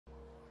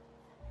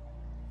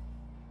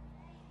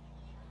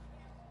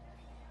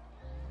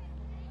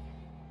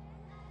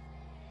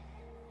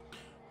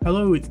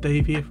Hello, it's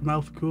Dave here from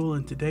Alphacool,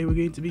 and today we're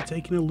going to be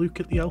taking a look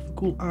at the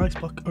Alphacool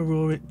Eisblock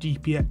Aurora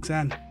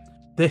GPX-N.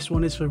 This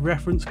one is for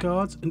reference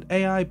cards, and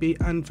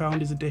AIB and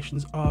Founders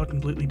editions are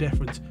completely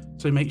different,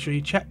 so make sure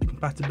you check the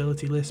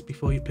compatibility list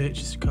before you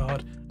purchase a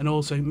card, and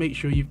also make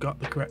sure you've got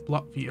the correct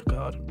block for your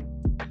card.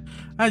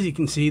 As you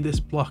can see,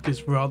 this block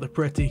is rather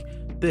pretty.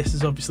 This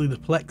is obviously the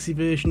Plexi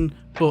version,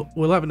 but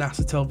we'll have an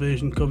acetal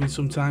version coming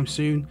sometime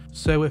soon,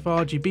 so if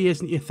RGB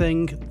isn't your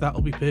thing,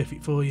 that'll be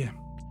perfect for you.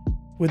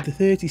 With the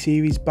 30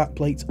 series,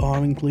 backplates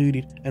are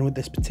included, and with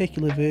this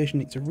particular version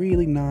it's a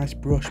really nice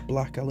brushed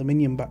black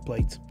aluminium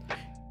backplate.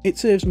 It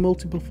serves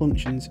multiple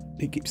functions.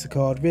 It keeps the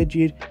card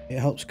rigid, it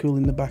helps cool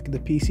in the back of the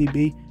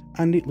PCB,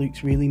 and it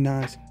looks really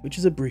nice, which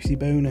is a Brucey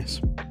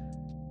bonus.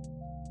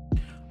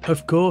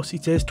 Of course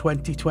it is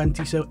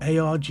 2020, so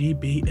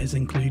ARGB is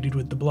included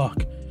with the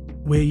block.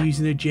 We're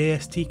using a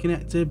JST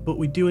connector, but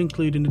we do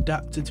include an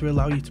adapter to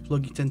allow you to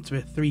plug it into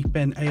a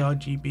 3-pin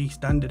ARGB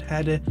standard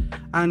header,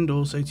 and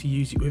also to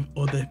use it with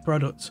other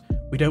products.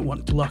 We don't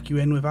want to lock you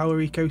in with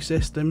our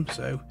ecosystem,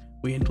 so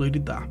we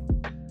included that.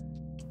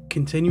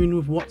 Continuing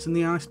with what's in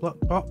the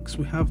Eisblock box,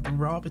 we have the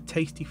rather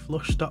tasty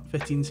flush stop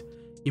fittings.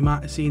 You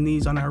might have seen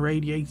these on our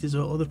radiators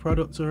or other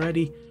products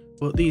already,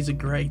 but these are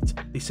great.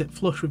 They sit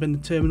flush within the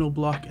terminal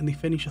block and they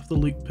finish off the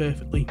loop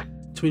perfectly.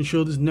 To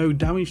ensure there's no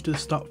damage to the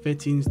stop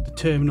fittings, the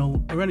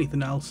terminal or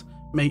anything else,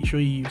 make sure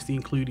you use the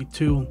included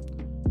tool.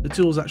 The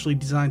tool is actually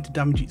designed to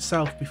damage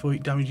itself before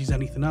it damages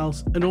anything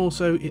else, and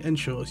also it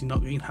ensures you're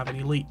not going to have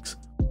any leaks.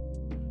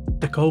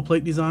 The cold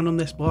plate design on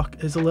this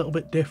block is a little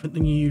bit different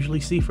than you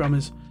usually see from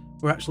us.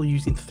 We're actually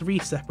using 3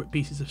 separate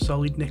pieces of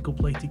solid nickel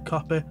plated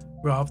copper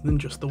rather than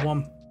just the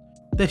one.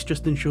 This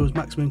just ensures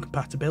maximum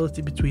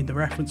compatibility between the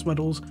reference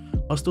models,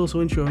 whilst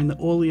also ensuring that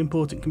all the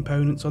important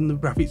components on the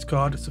graphics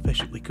card are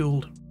sufficiently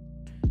cooled.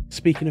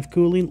 Speaking of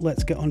cooling,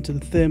 let's get onto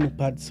the thermal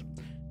pads.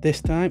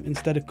 This time,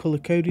 instead of colour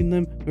coding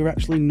them, we're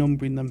actually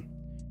numbering them.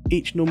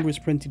 Each number is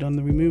printed on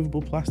the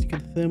removable plastic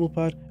of the thermal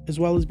pad, as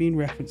well as being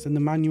referenced in the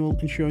manual,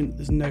 ensuring that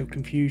there's no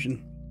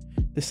confusion.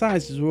 The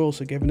sizes are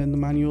also given in the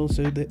manual,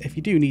 so that if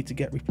you do need to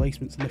get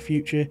replacements in the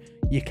future,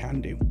 you can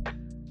do.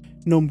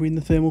 Numbering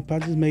the thermal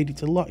pads has made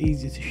it a lot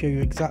easier to show you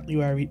exactly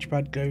where each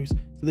pad goes, so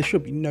there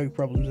should be no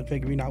problems in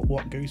figuring out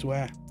what goes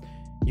where.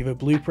 You have a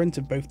blueprint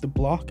of both the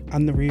block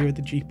and the rear of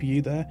the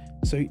GPU there,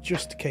 so it's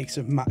just a case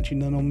of matching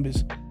the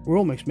numbers. We're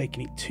almost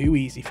making it too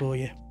easy for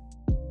you.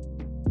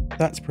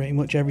 That's pretty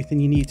much everything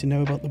you need to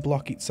know about the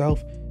block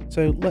itself,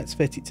 so let's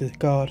fit it to the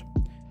card.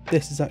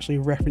 This is actually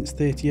a reference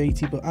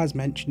 3080, but as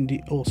mentioned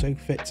it also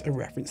fits a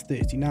reference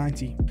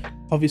 3090.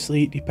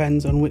 Obviously it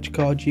depends on which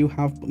card you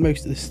have, but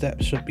most of the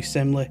steps should be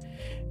similar,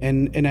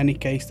 and in any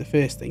case the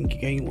first thing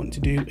you're going to want to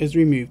do is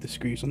remove the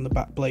screws on the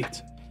back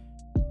plate.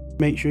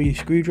 Make sure your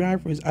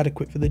screwdriver is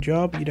adequate for the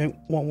job. You don't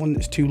want one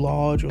that's too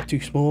large or too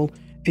small,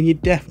 and you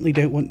definitely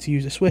don't want to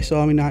use a Swiss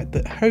Army knife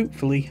that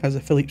hopefully has a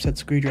Phillips head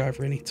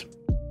screwdriver in it.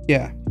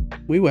 Yeah,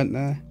 we went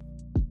there.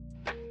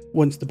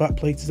 Once the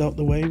backplate is out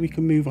the way, we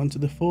can move on to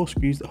the 4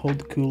 screws that hold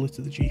the cooler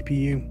to the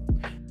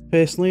GPU.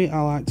 Personally,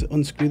 I like to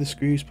unscrew the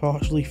screws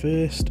partially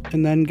first,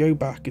 and then go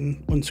back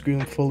and unscrew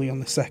them fully on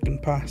the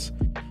second pass.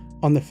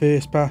 On the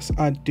first pass,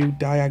 I'd do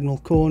diagonal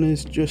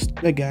corners, just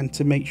again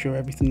to make sure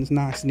everything's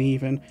nice and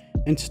even,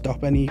 and to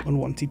stop any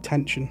unwanted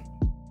tension.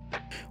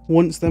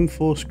 Once them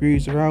 4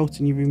 screws are out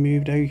and you've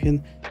removed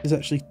everything, there's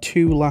actually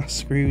 2 last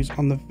screws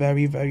on the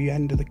very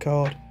end of the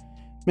card.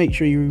 Make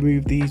sure you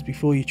remove these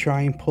before you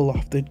try and pull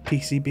off the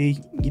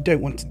PCB. You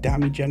don't want to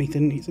damage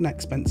anything, it's an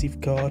expensive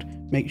card,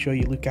 make sure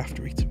you look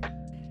after it.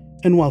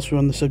 And whilst we're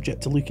on the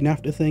subject of looking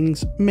after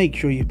things, make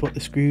sure you put the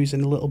screws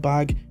in a little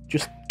bag,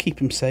 just keep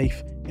them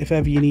safe. If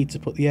ever you need to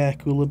put the air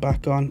cooler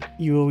back on,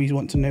 you always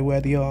want to know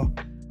where they are.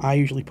 I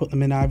usually put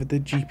them in either the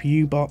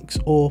GPU box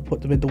or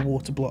put them in the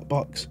waterblock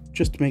box,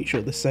 just to make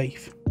sure they're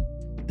safe.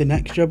 The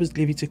next job is to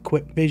give it a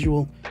quick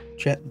visual,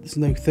 check that there's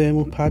no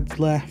thermal pads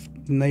left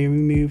and they are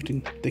removed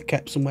and they're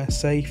kept somewhere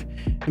safe,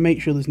 and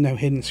make sure there's no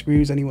hidden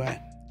screws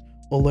anywhere.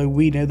 Although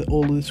we know that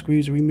all of the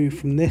screws are removed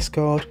from this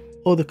card,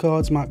 other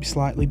cards might be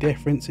slightly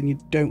different, and you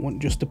don't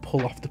want just to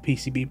pull off the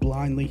PCB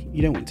blindly,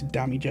 you don't want to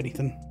damage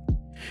anything.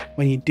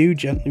 When you do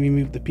gently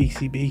remove the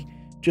PCB,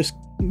 just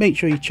make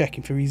sure you're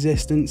checking for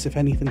resistance. If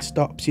anything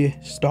stops you,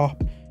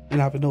 stop and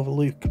have another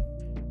look.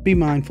 Be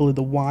mindful of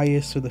the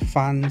wires for the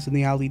fans and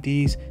the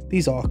LEDs,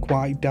 these are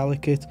quite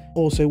delicate.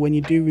 Also when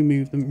you do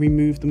remove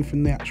them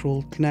from the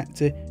actual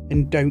connector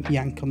and don't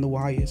yank on the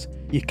wires.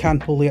 You can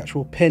pull the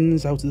actual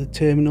pins out of the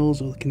terminals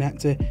or the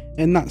connector,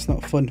 and that's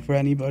not fun for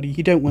anybody.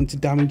 You don't want to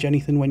damage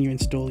anything when you're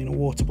installing a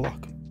water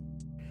block.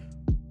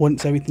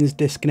 Once everything's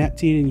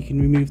disconnected and you can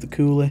remove the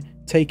cooler,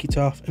 take it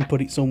off and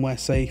put it somewhere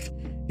safe.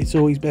 It's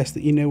always best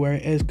that you know where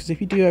it is, because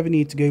if you do ever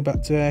need to go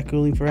back to air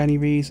cooling for any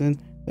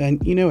reason, then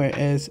you know where it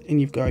is and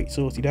you've got it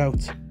sorted out.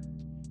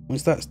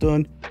 Once that's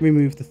done,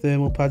 remove the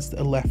thermal pads that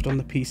are left on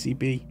the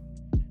PCB.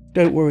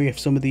 Don't worry if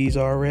some of these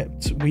are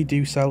ripped, we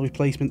do sell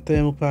replacement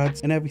thermal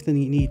pads, and everything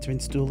you need to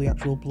install the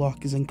actual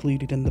block is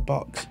included in the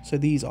box, so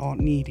these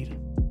aren't needed.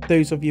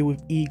 Those of you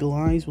with eagle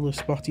eyes will have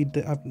spotted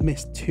that I've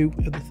missed 2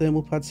 of the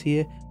thermal pads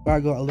here, but I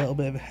got a little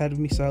bit ahead of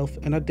myself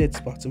and I did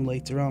spot them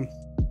later on.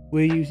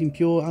 We're using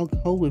pure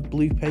alcohol with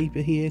blue paper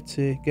here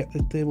to get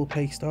the thermal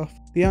paste off.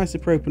 The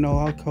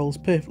isopropanol alcohol is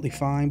perfectly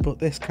fine, but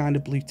this kind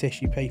of blue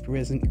tissue paper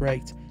isn't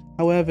great.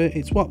 However,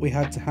 it's what we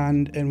had to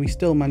hand and we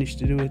still managed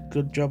to do a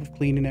good job of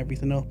cleaning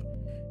everything up.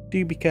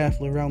 Do be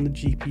careful around the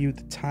GPU with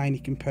the tiny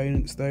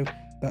components though,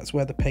 that's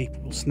where the paper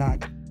will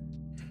snag.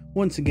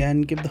 Once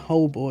again, give the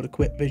whole board a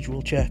quick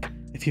visual check.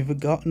 If you've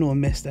forgotten or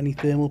missed any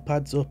thermal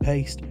pads or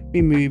paste,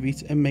 remove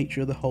it and make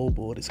sure the whole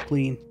board is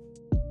clean.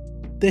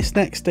 This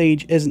next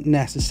stage isn't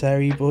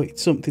necessary, but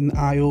it's something that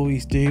I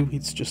always do,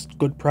 it's just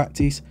good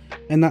practice,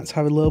 and that's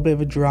have a little bit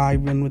of a dry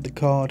run with the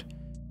card.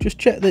 Just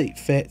check that it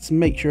fits and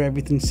make sure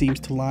everything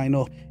seems to line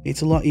up.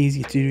 It's a lot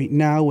easier to do it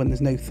now when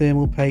there's no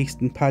thermal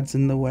paste and pads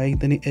in the way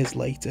than it is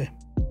later.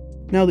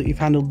 Now that you've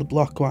handled the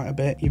block quite a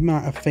bit, you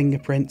might have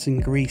fingerprints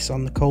and grease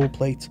on the cold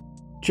plate.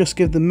 Just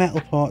give the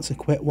metal parts a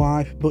quick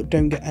wipe, but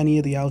don't get any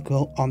of the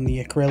alcohol on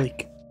the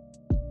acrylic.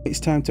 It's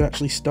time to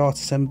actually start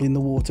assembling the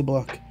water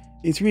block.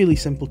 It's really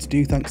simple to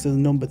do thanks to the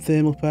numbered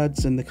thermal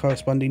pads and the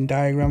corresponding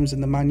diagrams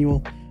in the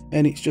manual,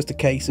 and it's just a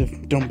case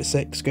of number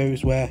 6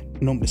 goes where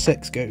number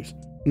 6 goes,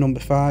 number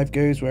 5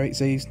 goes where it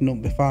says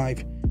number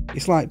 5.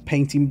 It's like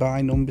painting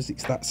by numbers,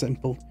 it's that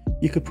simple.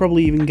 You could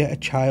probably even get a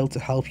child to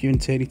help you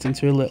and turn it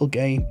into a little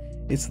game.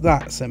 It's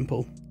that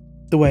simple.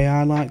 The way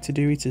I like to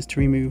do it is to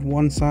remove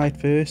one side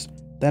first,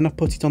 then I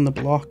put it on the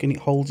block and it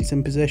holds it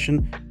in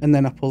position, and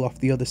then I pull off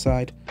the other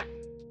side.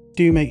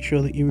 Do make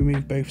sure that you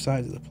remove both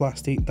sides of the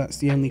plastic, that's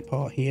the only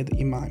part here that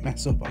you might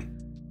mess up on.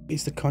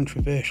 It's the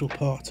controversial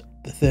part,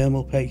 the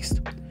thermal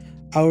paste.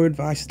 Our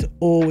advice is to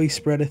always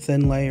spread a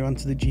thin layer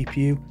onto the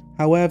GPU,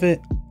 however,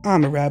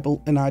 I'm a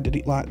rebel and I did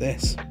it like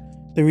this.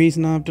 The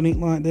reason I've done it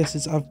like this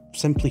is I've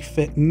simply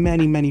fit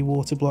many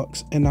water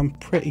blocks, and I'm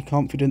pretty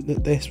confident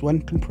that this,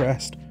 when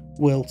compressed,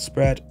 will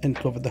spread and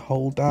cover the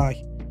whole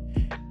die.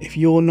 If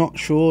you're not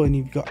sure and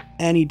you've got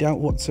any doubt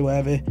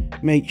whatsoever,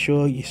 make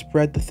sure you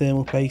spread the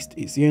thermal paste,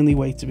 it's the only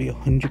way to be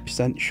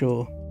 100%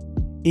 sure.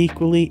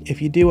 Equally,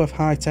 if you do have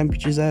high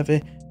temperatures ever,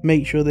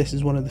 make sure this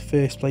is one of the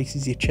first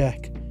places you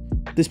check.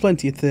 There's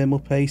plenty of thermal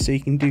paste so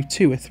you can do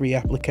 2 or 3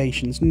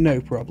 applications,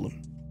 no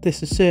problem.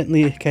 This is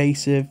certainly a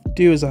case of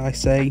do as I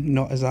say,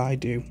 not as I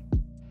do.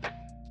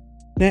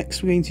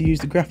 Next, we're going to use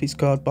the graphics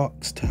card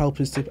box to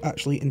help us to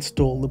actually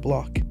install the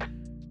block.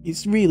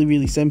 It's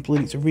really simple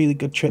and it's a really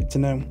good trick to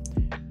know.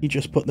 You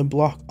just put the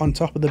block on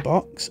top of the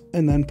box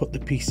and then put the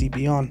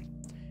PCB on.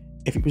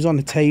 If it was on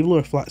a table or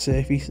a flat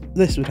surface,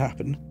 this would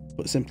happen,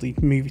 but simply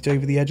move it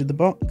over the edge of the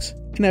box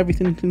and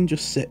everything can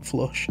just sit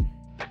flush.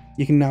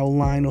 You can now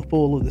line up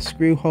all of the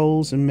screw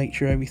holes and make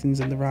sure everything's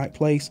in the right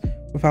place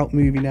without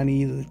moving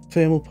any of the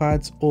thermal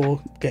pads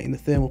or getting the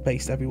thermal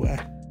paste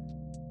everywhere.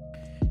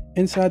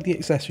 Inside the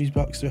accessories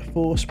box there are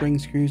 4 spring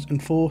screws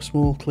and 4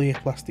 small clear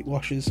plastic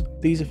washers.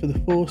 These are for the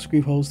 4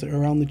 screw holes that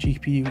are around the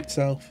GPU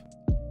itself.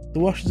 The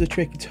washers are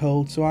tricky to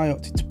hold, so I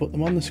opted to put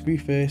them on the screw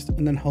first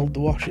and then hold the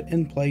washer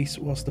in place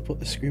whilst I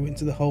put the screw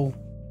into the hole.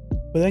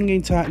 We're then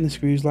going to tighten the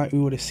screws like we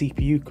would a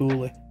CPU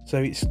cooler, so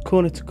it's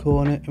corner to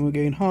corner and we're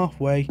going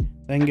halfway,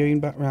 then going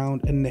back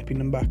round and nipping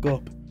them back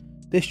up.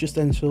 This just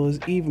ensures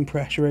even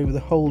pressure over the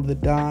whole of the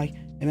die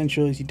and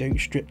ensures you don't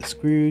strip the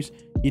screws,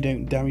 you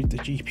don't damage the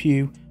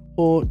GPU,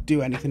 or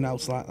do anything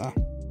else like that.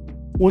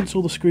 Once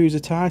all the screws are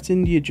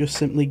tightened, you just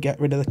simply get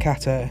rid of the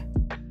cat hair.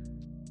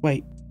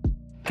 Wait,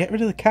 get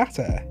rid of the cat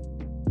hair?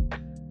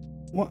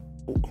 What?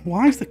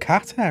 Why is the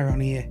cat hair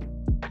on here?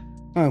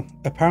 Oh,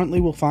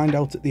 apparently we'll find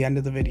out at the end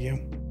of the video.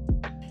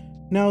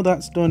 Now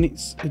that's done,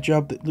 it's a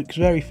job that looks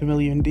very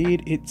familiar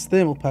indeed. It's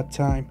thermal pad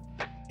time.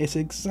 It's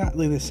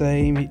exactly the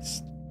same,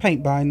 it's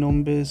paint by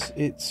numbers,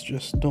 it's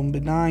just number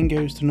 9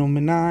 goes to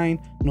number 9,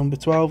 number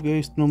 12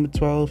 goes to number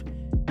 12,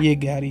 you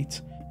get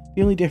it.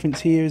 The only difference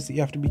here is that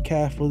you have to be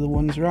careful of the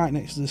ones right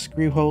next to the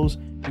screw holes,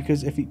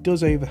 because if it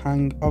does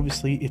overhang,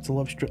 obviously it'll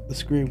obstruct the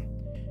screw.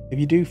 If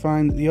you do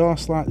find that they are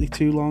slightly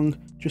too long,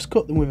 just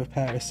cut them with a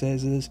pair of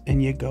scissors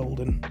and you're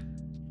golden.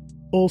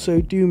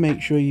 Also, do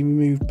make sure you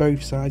remove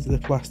both sides of the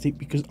plastic,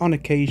 because on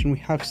occasion we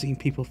have seen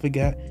people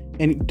forget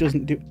and it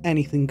doesn't do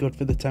anything good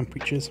for the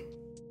temperatures.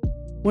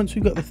 Once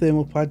we've got the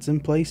thermal pads in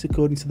place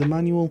according to the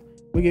manual,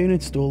 we're going to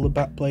install the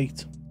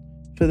backplate.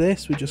 For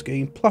this, we're just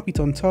going to plop it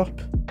on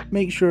top,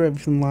 make sure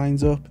everything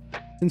lines up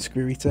and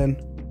screw it in.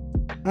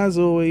 As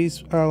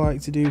always, I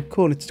like to do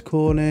corner to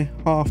corner,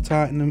 half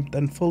tighten them,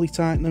 then fully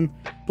tighten them,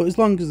 but as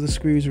long as the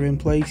screws are in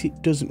place,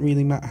 it doesn't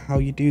really matter how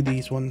you do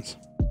these ones.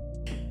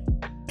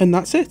 And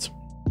that's it.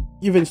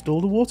 You've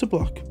installed a water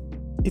block.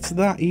 It's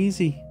that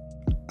easy.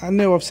 I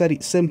know I've said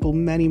it's simple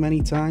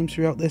many times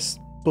throughout this,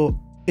 but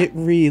it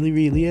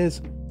really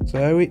is.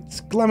 So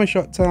it's glamour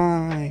shot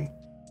time.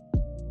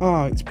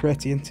 Oh, it's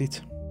pretty, isn't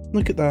it?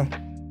 Look at that.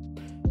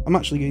 I'm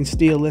actually going to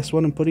steal this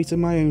one and put it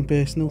in my own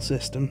personal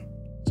system.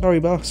 Sorry,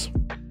 boss.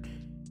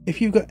 If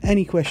you've got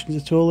any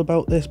questions at all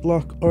about this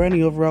block or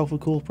any other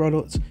Alphacool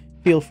products,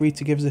 feel free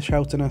to give us a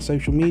shout on our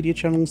social media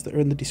channels that are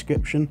in the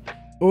description,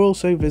 or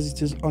also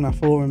visit us on our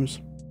forums.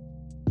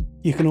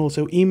 You can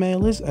also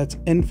email us at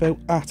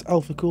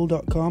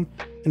info@alphacool.com,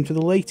 and for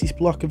the latest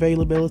block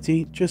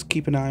availability, just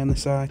keep an eye on the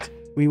site.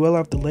 We will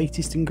have the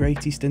latest and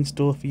greatest in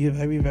store for you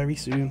very, very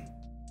soon.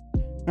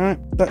 Alright,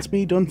 that's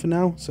me done for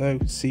now, so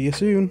see you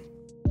soon.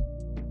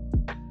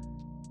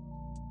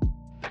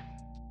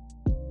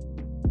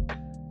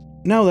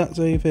 Now that's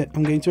over,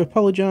 I'm going to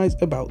apologise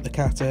about the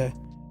cat hair.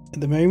 At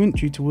the moment,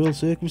 due to world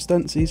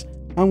circumstances,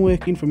 I'm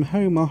working from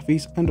home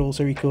office and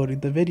also recording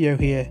the video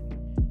here.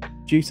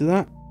 Due to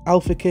that,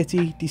 Alpha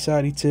Kitty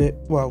decided to,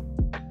 well,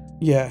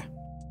 yeah,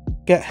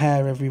 get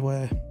hair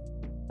everywhere.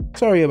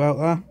 Sorry about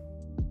that.